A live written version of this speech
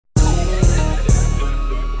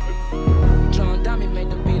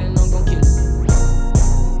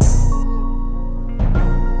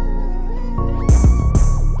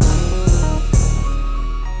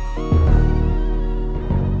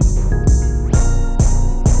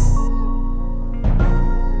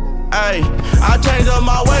Hey, I changed up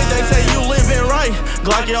my ways, they say you living right.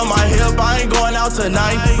 Glocky on my hip, I ain't going out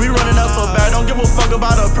tonight. We running up a bag, don't give a fuck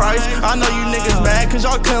about the price. I know you niggas mad, cause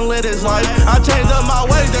y'all couldn't live this life. I changed up my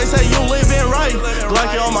ways, they say you living right.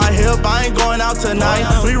 Glocky on my hip, I ain't going out tonight.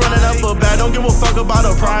 We running up a bag, don't give a fuck about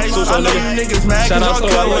the price. I know you niggas mad, cause y'all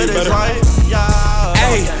couldn't live this life.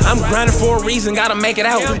 Hey, I'm grinding for a reason, gotta make it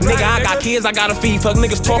out. Nigga, I got kids, I gotta feed, fuck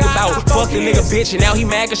niggas talk about. Fuck the nigga bitch, and now he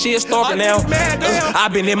mad cause she is stalking now. I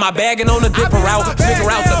been in my bag and on a dipper route.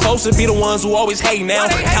 Figure out the closest be the ones who always hate now.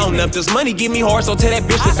 Counting up this money, give me hard, so tell that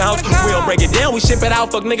bitch to bounce. We don't break it down, we ship it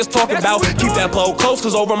out, fuck niggas talking about. Keep that pole close,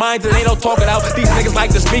 cause over minds it ain't no talking out. These niggas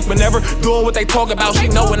like to speak, but never doing what they talk about. She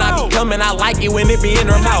know when I be coming, I like it when it be in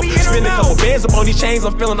her mouth. Spend a couple bands up on these chains,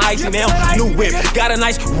 I'm feeling icy now. New whip, got a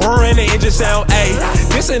nice roar in the engine sound, ayy.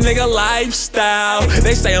 This a nigga lifestyle.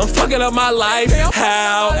 They say I'm fucking up my life.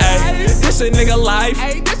 How? Ay, this a nigga life.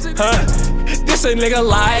 Huh? This a nigga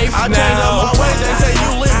life now. I changed up my ways, they say you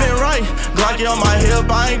living right. Glocky on my hip,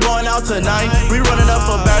 I ain't going out tonight. We running up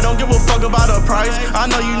a bag, don't give a fuck about the price. I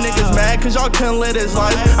know you niggas mad, cause y'all couldn't live this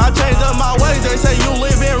life. I changed up my ways, they say you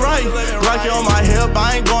living right. Glocky on my hip,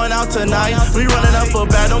 I ain't going out tonight. We running up a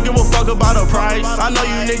bag, don't give a fuck about the price. I know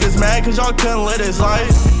you niggas mad, cause y'all couldn't live this life.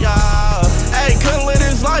 Yeah. Hey, couldn't live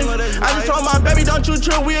this life. I just told my baby, don't you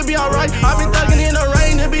trip, we'll be alright. I be thugging in the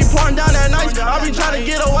rain, it be pouring down at night. I be trying to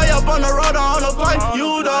get away up on the road or on the flight.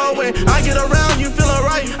 You know when I get around, you feeling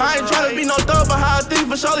right. I ain't trying to be no thug, but how I think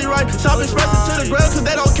for surely right. Stop expressing to the ground, cause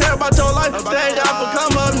they don't care about your life. Stay down for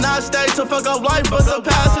come up, not stay to fuck up life. But the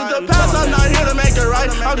past is the past, I'm not here to make it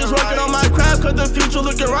right. I'm just working on my craft, cause the future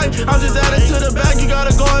looking right. I'm just adding to the bag, you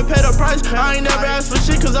gotta go and pay the price. I ain't never asked for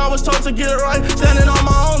shit, cause I was told to get it right. Standing on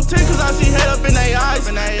my own tick, cause I see hate up in their eyes.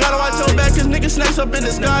 Gotta watch your back, cause niggas snakes up in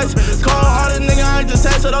disguise. Cold hearted nigga, I ain't just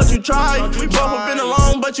say, so don't you try. We both have been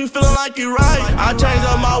alone, but you feeling like you right. I changed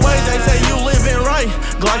up my ways, they say you living right.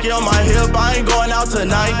 Glocky on my hip, I ain't going out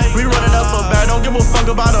tonight. We running up a bag, don't give a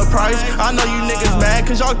fuck about the price. I know you niggas mad,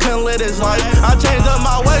 cause y'all couldn't live this life. I changed up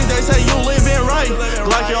my ways, they say you living right.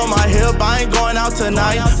 Glocky on my hip, I ain't going out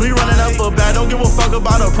tonight. We running up a bag, don't give a fuck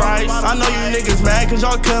about the price. I know you niggas mad, cause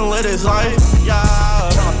y'all couldn't live this life.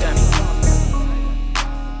 Yeah.